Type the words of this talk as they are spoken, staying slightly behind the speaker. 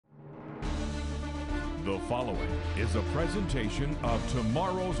The following is a presentation of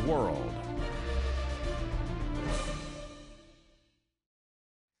Tomorrow's World.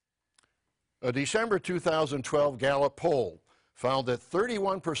 A December 2012 Gallup poll found that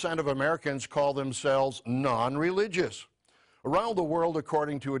 31% of Americans call themselves non-religious. Around the world,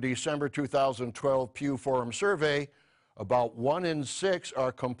 according to a December 2012 Pew Forum survey, about 1 in 6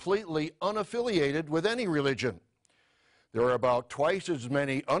 are completely unaffiliated with any religion. There are about twice as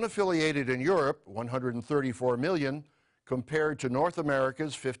many unaffiliated in Europe, 134 million, compared to North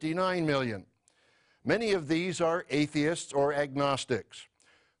America's 59 million. Many of these are atheists or agnostics.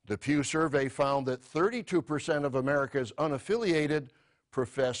 The Pew survey found that 32% of America's unaffiliated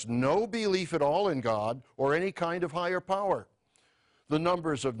profess no belief at all in God or any kind of higher power. The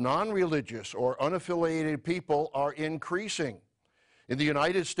numbers of non-religious or unaffiliated people are increasing. In the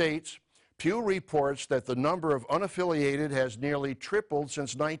United States, Pew reports that the number of unaffiliated has nearly tripled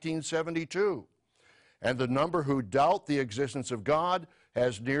since 1972, and the number who doubt the existence of God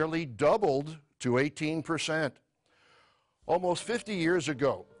has nearly doubled to 18%. Almost 50 years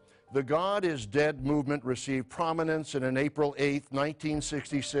ago, the God is Dead movement received prominence in an April 8,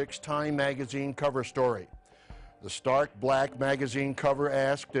 1966 Time magazine cover story. The stark black magazine cover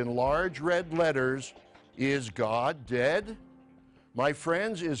asked in large red letters, "Is God dead?" My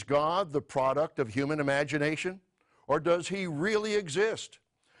friends, is God the product of human imagination, or does he really exist?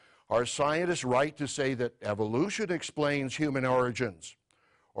 Are scientists right to say that evolution explains human origins,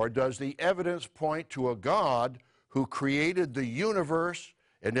 or does the evidence point to a God who created the universe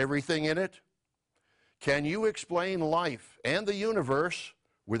and everything in it? Can you explain life and the universe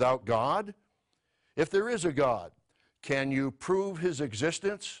without God? If there is a God, can you prove his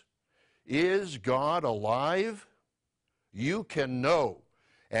existence? Is God alive? You can know,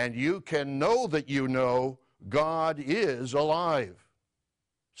 and you can know that you know God is alive.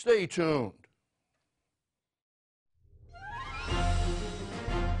 Stay tuned.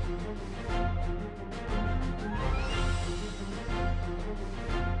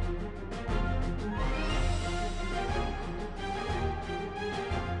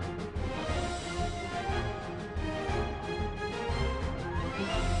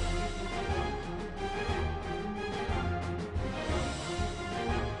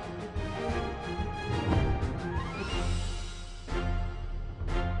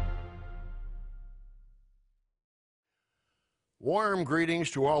 Warm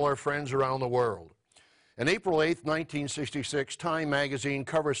greetings to all our friends around the world. An April 8, 1966 Time magazine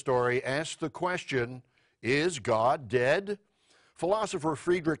cover story asked the question, "Is God dead?" Philosopher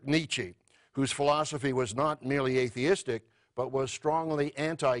Friedrich Nietzsche, whose philosophy was not merely atheistic, but was strongly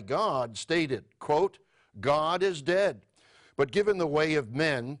anti-God, stated, quote, "God is dead, but given the way of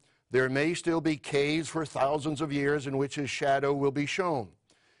men, there may still be caves for thousands of years in which his shadow will be shown.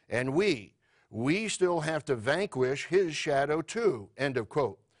 And we still have to vanquish his shadow too," end of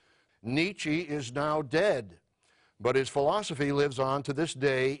quote. Nietzsche is now dead, but his philosophy lives on to this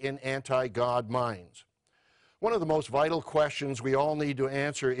day in anti-God minds. One of the most vital questions we all need to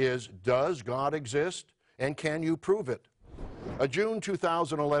answer is, does God exist, and can you prove it? A June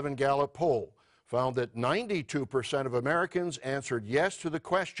 2011 Gallup poll found that 92% of Americans answered yes to the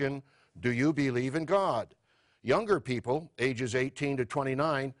question, do you believe in God? Younger people, ages 18 to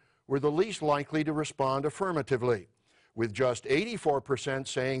 29, were the least likely to respond affirmatively, with just 84%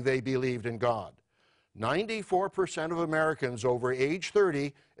 saying they believed in God. 94% of Americans over age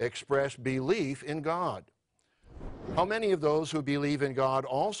 30 expressed belief in God. How many of those who believe in God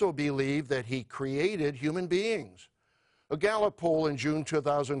also believe that he created human beings? A Gallup poll in June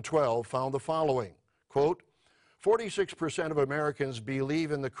 2012 found the following, quote, 46% of Americans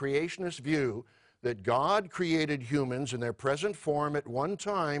believe in the creationist view that God created humans in their present form at one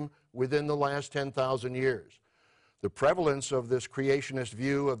time within the last 10,000 years. The prevalence of this creationist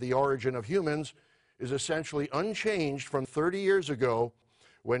view of the origin of humans is essentially unchanged from 30 years ago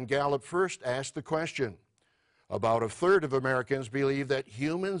when Gallup first asked the question. About a third of Americans believe that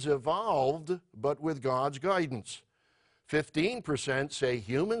humans evolved, but with God's guidance. 15% say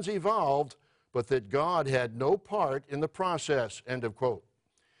humans evolved, but that God had no part in the process, end of quote.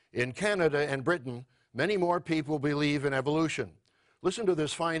 In Canada and Britain, many more people believe in evolution. Listen to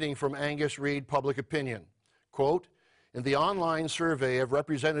this finding from Angus Reid Public Opinion. Quote, in the online survey of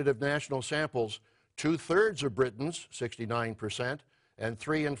representative national samples, 2/3 of Britons, 69%, and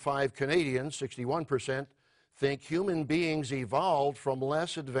 3 in 5 Canadians, 61%, think human beings evolved from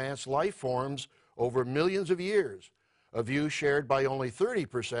less advanced life forms over millions of years, a view shared by only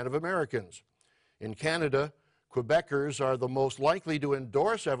 30% of Americans. In Canada, Quebecers are the most likely to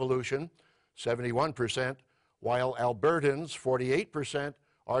endorse evolution, 71%, while Albertans, 48%,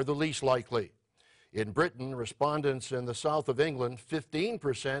 are the least likely. In Britain, respondents in the south of England,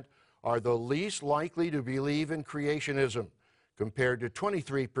 15%, are the least likely to believe in creationism, compared to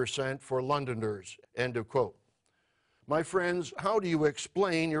 23% for Londoners. End of quote. My friends, how do you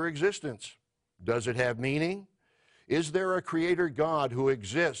explain your existence? Does it have meaning? Is there a creator God who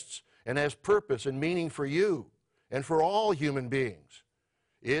exists and has purpose and meaning for you and for all human beings?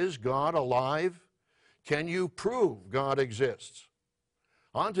 Is God alive? Can you prove God exists?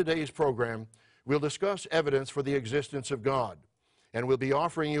 On today's program, we'll discuss evidence for the existence of God, and we'll be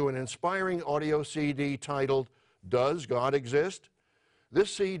offering you an inspiring audio CD titled, Does God Exist?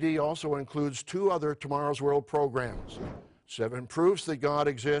 This CD also includes 2 other Tomorrow's World programs, 7 Proofs that God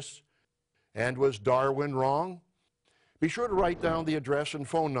Exists, and Was Darwin Wrong? Be sure to write down the address and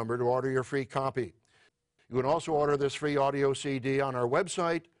phone number to order your free copy. You can also order this free audio CD on our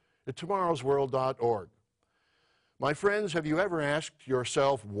website at tomorrowsworld.org. My friends, have you ever asked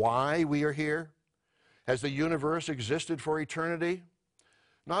yourself why we are here? Has the universe existed for eternity?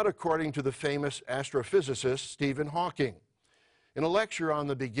 Not according to the famous astrophysicist Stephen Hawking. In a lecture on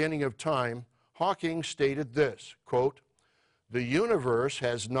the beginning of time, Hawking stated this, quote, "The universe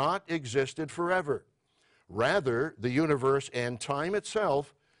has not existed forever. Rather, the universe and time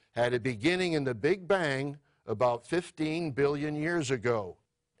itself had a beginning in the Big Bang about 15 billion years ago."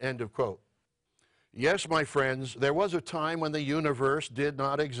 End of quote. Yes, my friends, there was a time when the universe did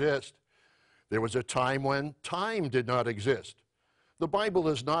not exist. There was a time when time did not exist. The Bible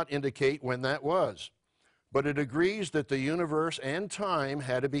does not indicate when that was, but it agrees that the universe and time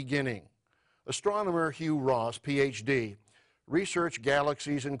had a beginning. Astronomer Hugh Ross, Ph.D., researched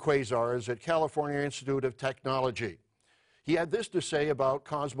galaxies and quasars at California Institute of Technology. He had this to say about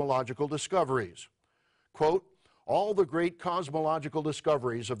cosmological discoveries. Quote, "All the great cosmological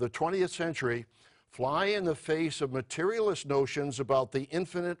discoveries of the 20th century fly in the face of materialist notions about the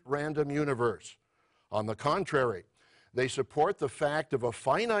infinite random universe. On the contrary, they support the fact of a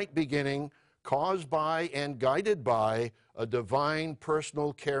finite beginning caused by and guided by a divine,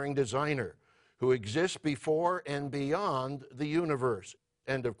 personal, caring designer who exists before and beyond the universe."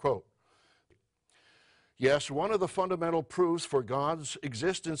 End of quote. Yes, one of the fundamental proofs for God's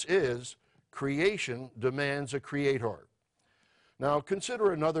existence is creation demands a creator. Now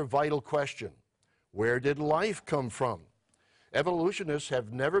consider another vital question. Where did life come from? Evolutionists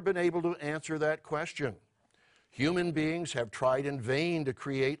have never been able to answer that question. Human beings have tried in vain to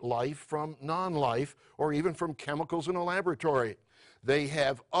create life from non-life or even from chemicals in a laboratory. They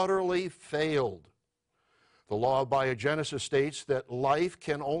have utterly failed. The law of biogenesis states that life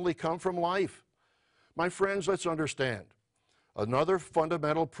can only come from life. My friends, let's understand. Another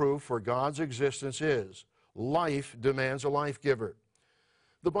fundamental proof for God's existence is life demands a life giver.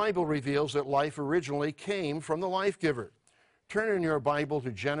 The Bible reveals that life originally came from the life giver. Turn in your Bible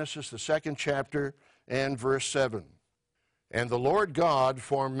to Genesis, the 2nd chapter, and verse 7. "And the Lord God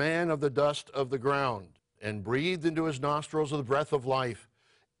formed man of the dust of the ground, and breathed into his nostrils the breath of life,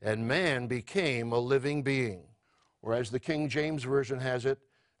 and man became a living being." Or as the King James Version has it,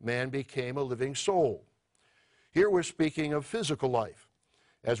 man became a living soul. Here we're speaking of physical life.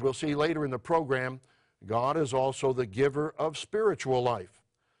 As we'll see later in the program, God is also the giver of spiritual life.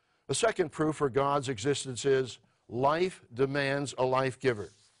 The second proof for God's existence is life demands a life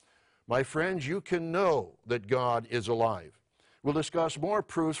giver. My friends, you can know that God is alive. We'll discuss more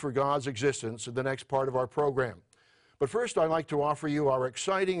proofs for God's existence in the next part of our program. But first, I'd like to offer you our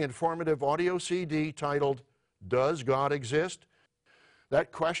exciting, informative audio CD titled, Does God Exist?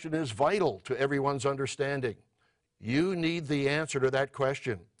 That question is vital to everyone's understanding. You need the answer to that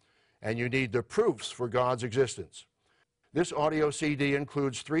question, and you need the proofs for God's existence. This audio CD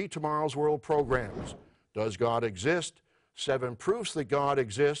includes 3 Tomorrow's World programs, Does God Exist?, 7 Proofs that God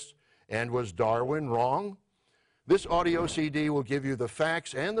Exists, and Was Darwin Wrong? This audio CD will give you the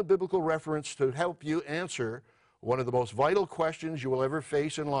facts and the biblical reference to help you answer one of the most vital questions you will ever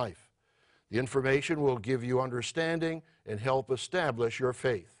face in life. The information will give you understanding and help establish your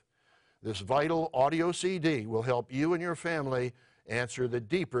faith. This vital audio CD will help you and your family answer the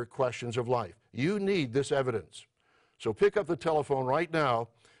deeper questions of life. You need this evidence. So pick up the telephone right now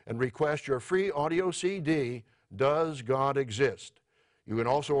and request your free audio CD, Does God Exist? You can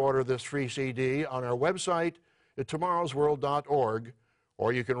also order this free CD on our website at tomorrowsworld.org,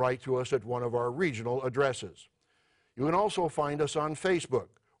 or you can write to us at one of our regional addresses. You can also find us on Facebook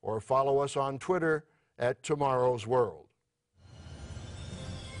or follow us on Twitter at Tomorrow's World.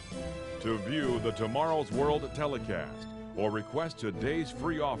 To view the Tomorrow's World telecast or request today's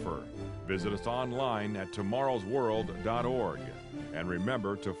free offer, visit us online at tomorrowsworld.org. And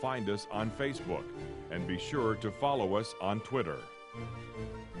remember to find us on Facebook, and be sure to follow us on Twitter.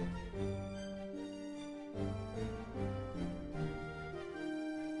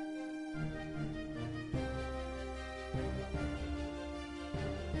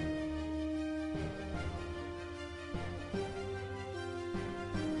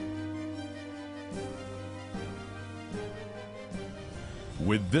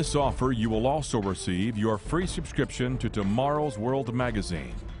 With this offer, you will also receive your free subscription to Tomorrow's World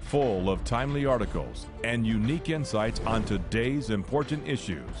magazine, full of timely articles and unique insights on today's important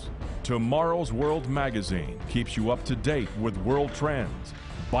issues. Tomorrow's World magazine keeps you up to date with world trends,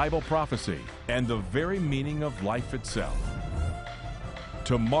 Bible prophecy, and the very meaning of life itself.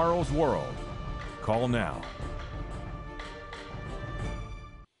 Tomorrow's World. Call now.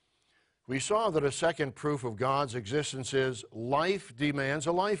 We saw that a second proof of God's existence is life demands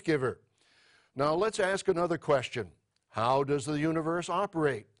a life giver. Now let's ask another question. How does the universe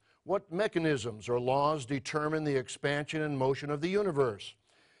operate? What mechanisms or laws determine the expansion and motion of the universe?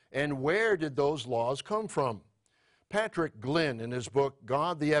 And where did those laws come from? Patrick Glynn, in his book,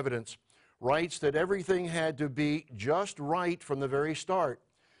 God the Evidence, writes that everything had to be just right from the very start.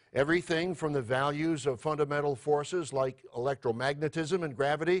 Everything from the values of fundamental forces like electromagnetism and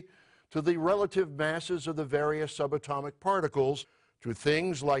gravity to the relative masses of the various subatomic particles, to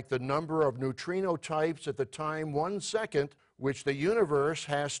things like the number of neutrino types at the time 1 second, which the universe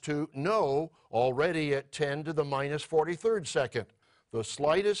has to know already at 10 to the minus 43rd second. The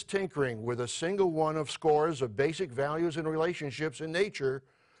slightest tinkering with a single one of scores of basic values and relationships in nature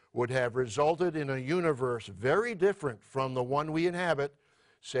would have resulted in a universe very different from the one we inhabit,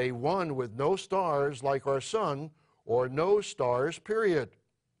 say one with no stars like our sun, or no stars, period.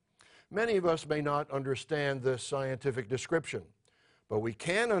 Many of us may not understand this scientific description, but we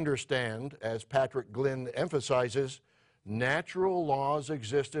can understand, as Patrick Glynn emphasizes, natural laws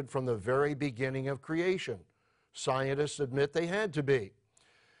existed from the very beginning of creation. Scientists admit they had to be.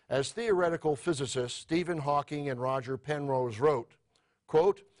 As theoretical physicists Stephen Hawking and Roger Penrose wrote,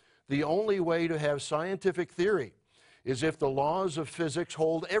 quote, "The only way to have scientific theory is if the laws of physics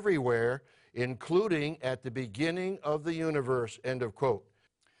hold everywhere, including at the beginning of the universe," end of quote.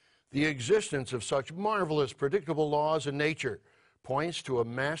 The existence of such marvelous predictable laws in nature points to a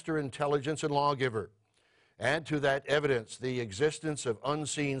master intelligence and lawgiver. Add to that evidence the existence of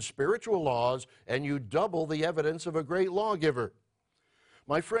unseen spiritual laws, and you double the evidence of a great lawgiver.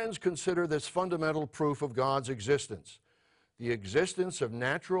 My friends, consider this fundamental proof of God's existence. The existence of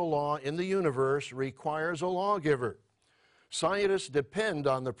natural law in the universe requires a lawgiver. Scientists depend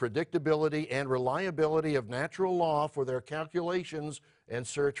on the predictability and reliability of natural law for their calculations and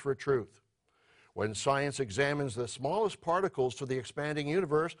search for truth. When science examines the smallest particles to the expanding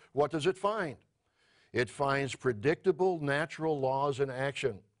universe, what does it find? It finds predictable natural laws in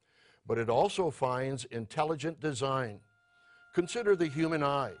action, but it also finds intelligent design. Consider the human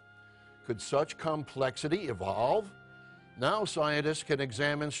eye. Could such complexity evolve? Now scientists can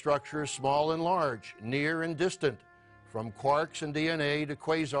examine structures small and large, near and distant, from quarks and DNA to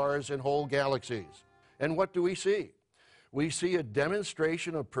quasars and whole galaxies. And what do we see? We see a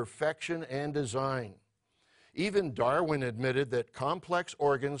demonstration of perfection and design. Even Darwin admitted that complex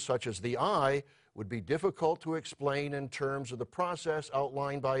organs such as the eye would be difficult to explain in terms of the process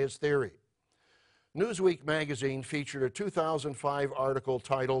outlined by his theory. Newsweek magazine featured a 2005 article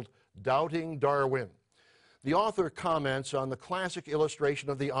titled "Doubting Darwin." The author comments on the classic illustration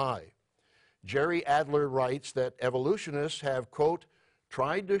of the eye. Jerry Adler writes that evolutionists have, quote,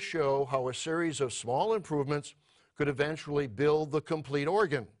 tried to show how a series of small improvements could eventually build the complete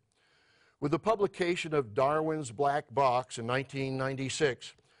organ. With the publication of Darwin's Black Box in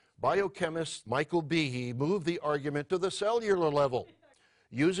 1996, biochemist Michael Behe moved the argument to the cellular level.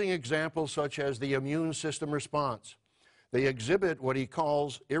 Using examples such as the immune system response, they exhibit what he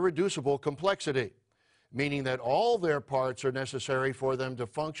calls irreducible complexity, meaning that all their parts are necessary for them to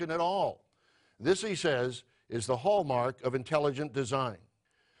function at all. This, he says, is the hallmark of intelligent design.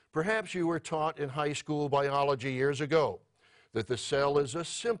 Perhaps you were taught in high school biology years ago that the cell is a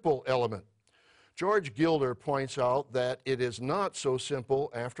simple element. George Gilder points out that it is not so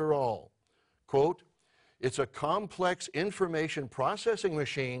simple after all. Quote, "It's a complex information processing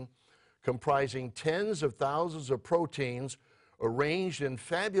machine comprising tens of thousands of proteins arranged in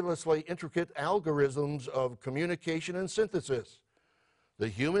fabulously intricate algorithms of communication and synthesis. The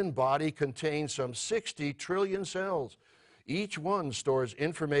human body contains some 60 trillion cells. Each one stores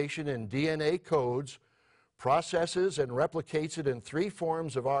information in DNA codes, processes and replicates it in 3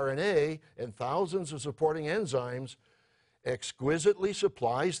 forms of RNA and thousands of supporting enzymes, exquisitely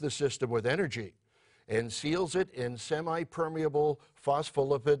supplies the system with energy, and seals it in semi-permeable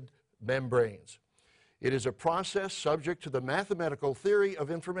phospholipid membranes. It is a process subject to the mathematical theory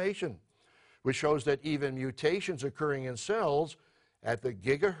of information, which shows that even mutations occurring in cells at the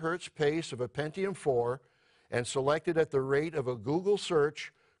gigahertz pace of a Pentium 4 and selected at the rate of a Google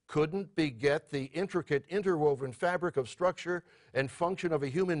search couldn't beget the intricate interwoven fabric of structure and function of a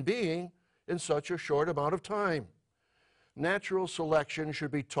human being in such a short amount of time. Natural selection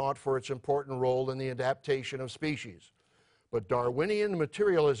should be taught for its important role in the adaptation of species. But Darwinian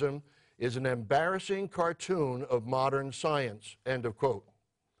materialism is an embarrassing cartoon of modern science, end of quote.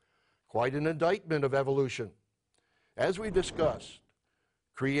 Quite an indictment of evolution. As we discussed,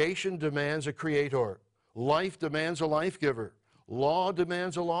 creation demands a creator, life demands a life giver, law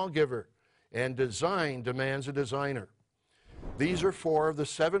demands a lawgiver, and design demands a designer. These are 4 of the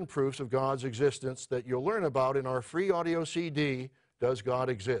 7 proofs of God's existence that you'll learn about in our free audio CD, Does God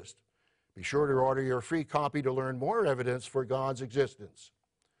Exist? Be sure to order your free copy to learn more evidence for God's existence.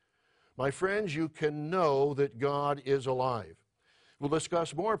 My friends, you can know that God is alive. We'll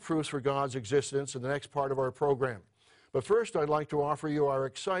discuss more proofs for God's existence in the next part of our program. But first, I'd like to offer you our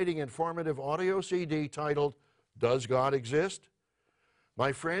exciting, informative audio CD titled, Does God Exist?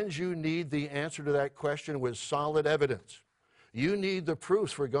 My friends, you need the answer to that question with solid evidence. You need the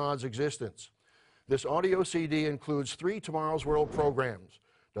proofs for God's existence. This audio CD includes 3 Tomorrow's World programs.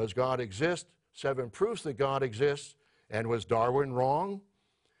 Does God Exist? 7 Proofs that God Exists. And Was Darwin Wrong?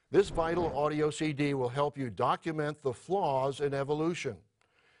 This vital audio CD will help you document the flaws in evolution.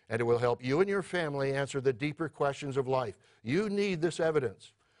 And it will help you and your family answer the deeper questions of life. You need this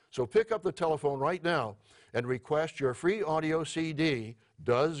evidence. So pick up the telephone right now and request your free audio CD,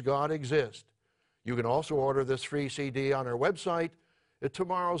 Does God Exist? You can also order this free CD on our website at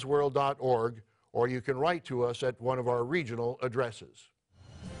tomorrowsworld.org, or you can write to us at one of our regional addresses.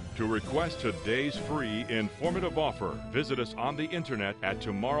 To request today's free informative offer, visit us on the internet at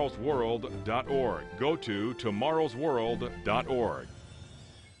tomorrowsworld.org. Go to tomorrowsworld.org.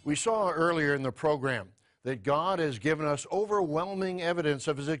 We saw earlier in the program that God has given us overwhelming evidence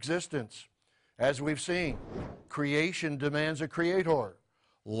of His existence. As we've seen, creation demands a creator,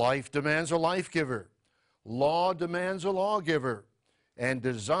 life demands a life giver, law demands a lawgiver, and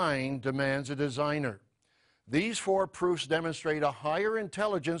design demands a designer. These 4 proofs demonstrate a higher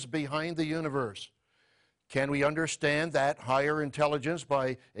intelligence behind the universe. Can we understand that higher intelligence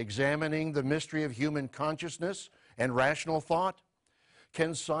by examining the mystery of human consciousness and rational thought?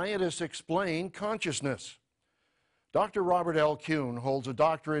 Can scientists explain consciousness? Dr. Robert L. Kuhn holds a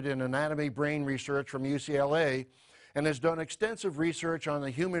doctorate in anatomy brain research from UCLA and has done extensive research on the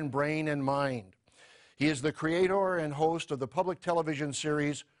human brain and mind. He is the creator and host of the public television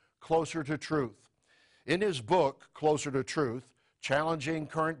series Closer to Truth. In his book, Closer to Truth, Challenging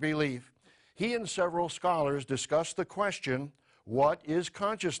Current Belief, he and several scholars discuss the question, what is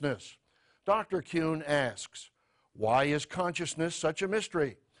consciousness? Dr. Kuhn asks, why is consciousness such a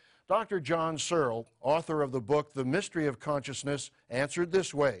mystery? Dr. John Searle, author of the book The Mystery of Consciousness, answered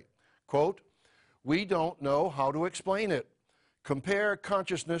this way, quote, we don't know how to explain it. Compare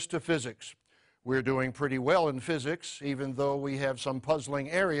consciousness to physics. We're doing pretty well in physics, even though we have some puzzling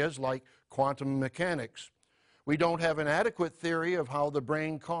areas like quantum mechanics. We don't have an adequate theory of how the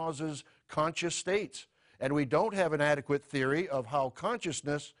brain causes conscious states, and we don't have an adequate theory of how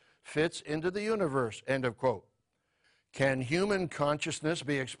consciousness fits into the universe, end of quote. Can human consciousness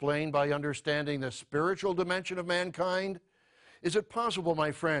be explained by understanding the spiritual dimension of mankind? Is it possible,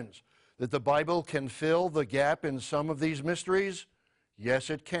 my friends, that the Bible can fill the gap in some of these mysteries? Yes,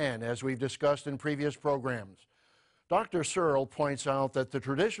 it can, as we've discussed in previous programs. Dr. Searle points out that the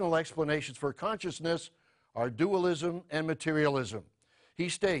traditional explanations for consciousness are dualism and materialism. He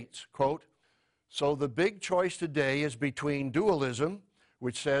states, quote, so the big choice today is between dualism,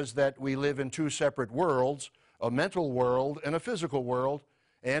 which says that we live in 2 separate worlds, a mental world and a physical world,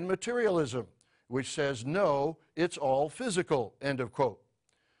 and materialism, which says no, it's all physical, end of quote.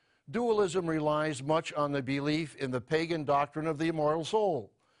 Dualism relies much on the belief in the pagan doctrine of the immortal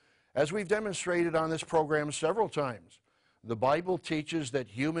soul. As we've demonstrated on this program several times, the Bible teaches that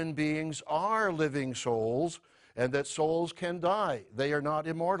human beings are living souls and that souls can die. They are not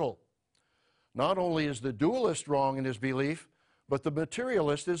immortal. Not only is the dualist wrong in his belief, but the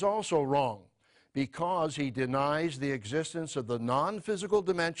materialist is also wrong because he denies the existence of the non-physical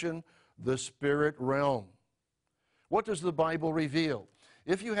dimension, the spirit realm. What does the Bible reveal?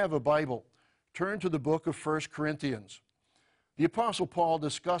 If you have a Bible, turn to the book of 1 Corinthians. The Apostle Paul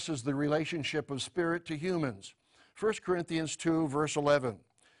discusses the relationship of spirit to humans. 1 Corinthians 2, verse 11.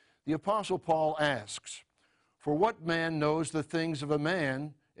 The Apostle Paul asks, for what man knows the things of a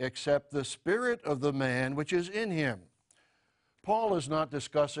man except the spirit of the man which is in him? Paul is not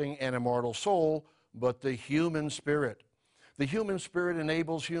discussing an immortal soul, but the human spirit. The human spirit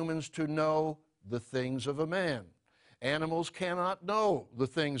enables humans to know the things of a man. Animals cannot know the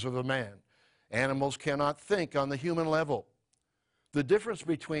things of a man. Animals cannot think on the human level. The difference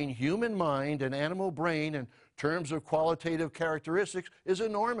between human mind and animal brain in terms of qualitative characteristics is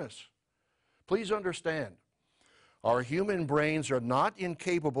enormous. Please understand, Our human brains are not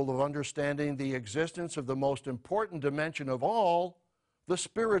incapable of understanding the existence of the most important dimension of all, the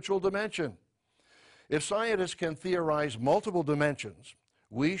spiritual dimension. If scientists can theorize multiple dimensions,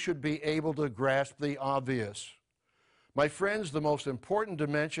 we should be able to grasp the obvious. My friends, the most important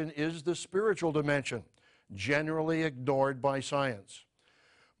dimension is the spiritual dimension, generally ignored by science.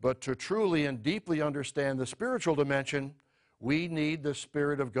 But to truly and deeply understand the spiritual dimension, we need the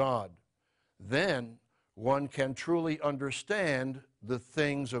Spirit of God. Then one can truly understand the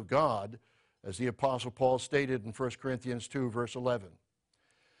things of God, as the Apostle Paul stated in 1 Corinthians 2, verse 11.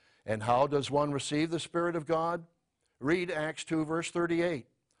 And how does one receive the Spirit of God? Read Acts 2, verse 38.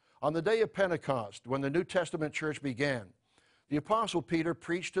 On the day of Pentecost, when the New Testament church began, the Apostle Peter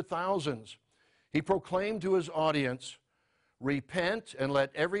preached to thousands. He proclaimed to his audience, "Repent and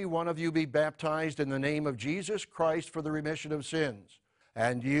let every one of you be baptized in the name of Jesus Christ for the remission of sins,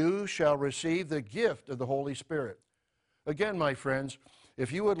 and you shall receive the gift of the Holy Spirit." Again, my friends,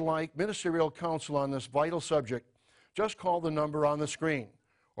 if you would like ministerial counsel on this vital subject, just call the number on the screen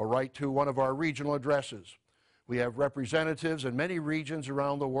or write to one of our regional addresses. We have representatives in many regions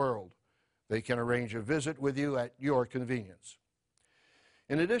around the world. They can arrange a visit with you at your convenience.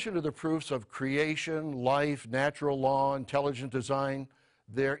 In addition to the proofs of creation, life, natural law, intelligent design,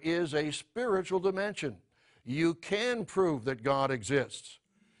 there is a spiritual dimension. You can prove that God exists.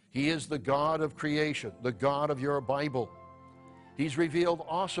 He is the God of creation, the God of your Bible. He's revealed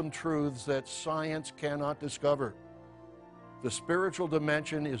awesome truths that science cannot discover. The spiritual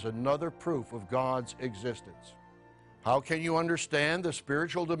dimension is another proof of God's existence. How can you understand the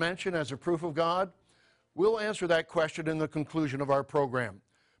spiritual dimension as a proof of God? We'll answer that question in the conclusion of our program.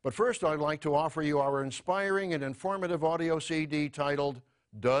 But first, I'd like to offer you our inspiring and informative audio CD titled,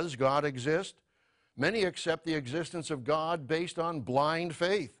 "Does God Exist?" Many accept the existence of God based on blind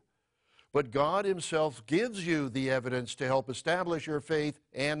faith. But God Himself gives you the evidence to help establish your faith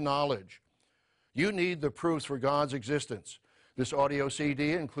and knowledge. You need the proofs for God's existence. This audio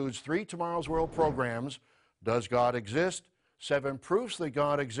CD includes 3 Tomorrow's World programs: Does God Exist?, 7 Proofs that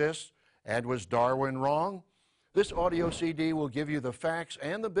God Exists, and Was Darwin Wrong? This audio CD will give you the facts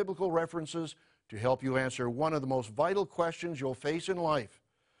and the biblical references to help you answer one of the most vital questions you'll face in life.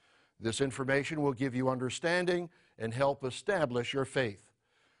 This information will give you understanding and help establish your faith.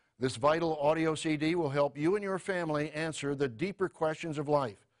 This vital audio CD will help you and your family answer the deeper questions of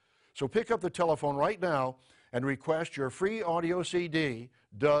life. So pick up the telephone right now and request your free audio CD,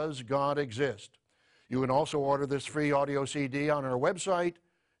 Does God Exist? You can also order this free audio CD on our website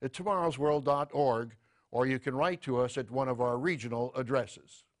at tomorrowsworld.org, or you can write to us at one of our regional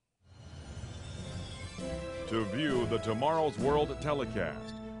addresses. To view the Tomorrow's World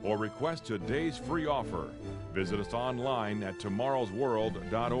telecast or request today's free offer, visit us online at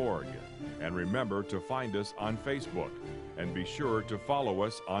tomorrowsworld.org. And remember to find us on Facebook, and be sure to follow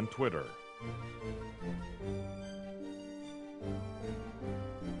us on Twitter.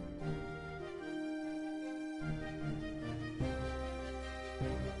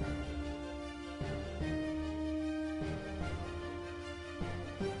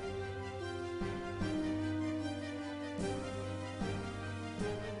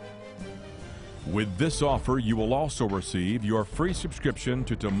 With this offer, you will also receive your free subscription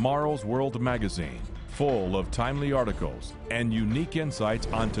to Tomorrow's World magazine, full of timely articles and unique insights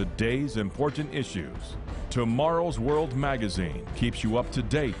on today's important issues. Tomorrow's World magazine keeps you up to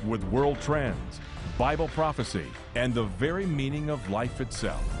date with world trends, Bible prophecy, and the very meaning of life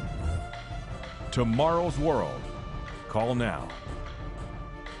itself. Tomorrow's World. Call now.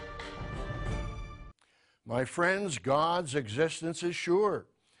 My friends, God's existence is sure.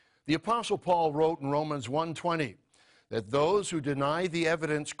 The Apostle Paul wrote in Romans 1:20 that those who deny the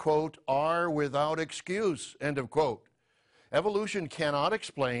evidence, quote, are without excuse, end of quote. Evolution cannot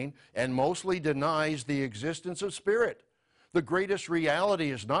explain and mostly denies the existence of spirit. The greatest reality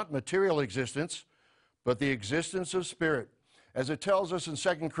is not material existence, but the existence of spirit, as it tells us in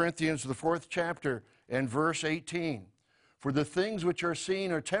 2 Corinthians, the 4th chapter, and verse 18. For the things which are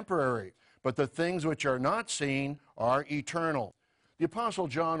seen are temporary, but the things which are not seen are eternal. The Apostle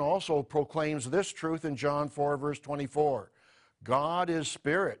John also proclaims this truth in John 4, verse 24. God is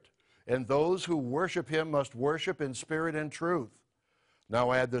spirit, and those who worship Him must worship in spirit and truth.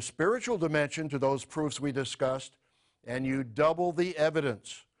 Now add the spiritual dimension to those proofs we discussed, and you double the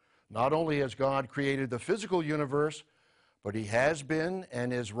evidence. Not only has God created the physical universe, but He has been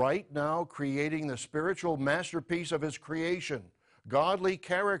and is right now creating the spiritual masterpiece of His creation, godly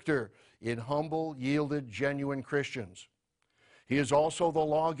character in humble, yielded, genuine Christians. He is also the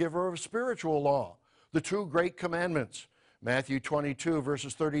lawgiver of spiritual law, the 2 great commandments, Matthew 22,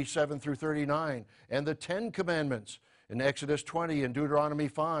 verses 37 through 39, and the 10 Commandments in Exodus 20 and Deuteronomy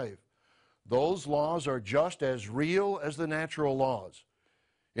 5. Those laws are just as real as the natural laws.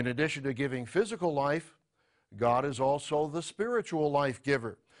 In addition to giving physical life, God is also the spiritual life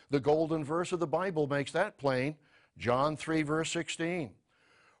giver. The golden verse of the Bible makes that plain. John 3, verse 16.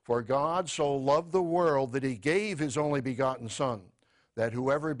 For God so loved the world that he gave his only begotten Son, that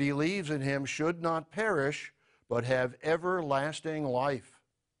whoever believes in him should not perish, but have everlasting life.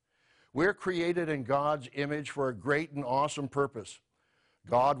 We're created in God's image for a great and awesome purpose.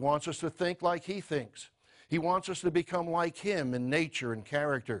 God wants us to think like he thinks. He wants us to become like him in nature and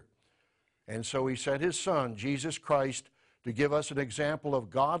character. And so he sent his Son, Jesus Christ, to give us an example of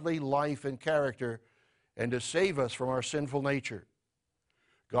godly life and character and to save us from our sinful nature.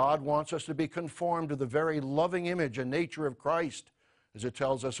 God wants us to be conformed to the very loving image and nature of Christ, as it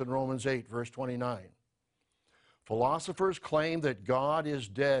tells us in Romans 8, verse 29. Philosophers claim that God is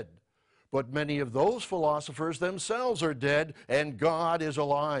dead, but many of those philosophers themselves are dead and God is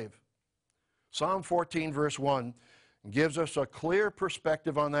alive. Psalm 14, verse 1 gives us a clear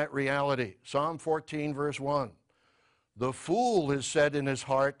perspective on that reality. Psalm 14, verse 1. The fool has said in his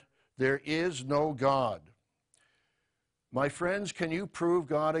heart, there is no God. My friends, can you prove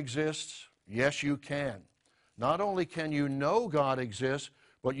God exists? Yes, you can. Not only can you know God exists,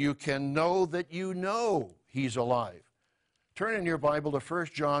 but you can know that you know he's alive. Turn in your Bible to 1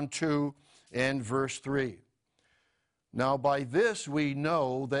 John 2 and verse 3. Now by this we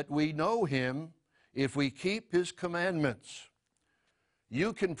know that we know him if we keep his commandments.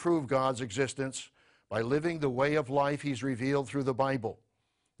 You can prove God's existence by living the way of life he's revealed through the Bible.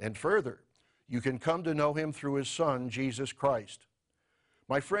 And further, you can come to know him through his Son, Jesus Christ.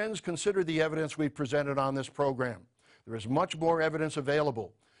 My friends, consider the evidence we presented on this program. There is much more evidence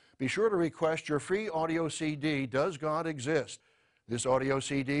available. Be sure to request your free audio CD, Does God Exist? This audio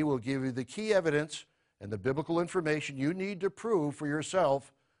CD will give you the key evidence and the biblical information you need to prove for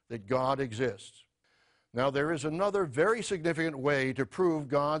yourself that God exists. Now, there is another very significant way to prove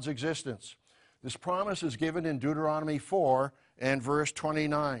God's existence. This promise is given in Deuteronomy 4 and verse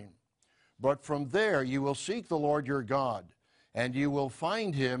 29. But from there you will seek the Lord your God, and you will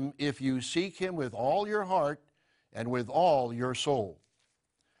find him if you seek him with all your heart and with all your soul.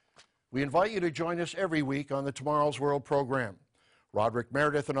 We invite you to join us every week on the Tomorrow's World program. Roderick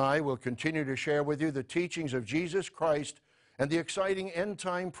Meredith and I will continue to share with you the teachings of Jesus Christ and the exciting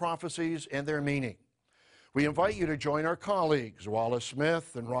end-time prophecies and their meaning. We invite you to join our colleagues, Wallace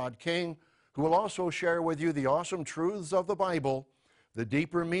Smith and Rod King, who will also share with you the awesome truths of the Bible, the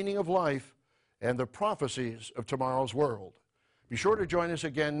deeper meaning of life, and the prophecies of tomorrow's world. Be sure to join us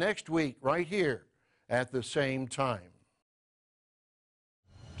again next week right here at the same time.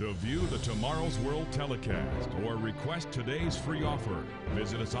 To view the Tomorrow's World telecast or request today's free offer,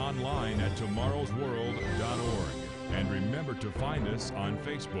 visit us online at tomorrowsworld.org. And remember to find us on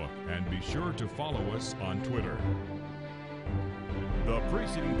Facebook and be sure to follow us on Twitter. The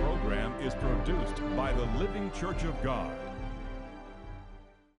preceding program is produced by the Living Church of God.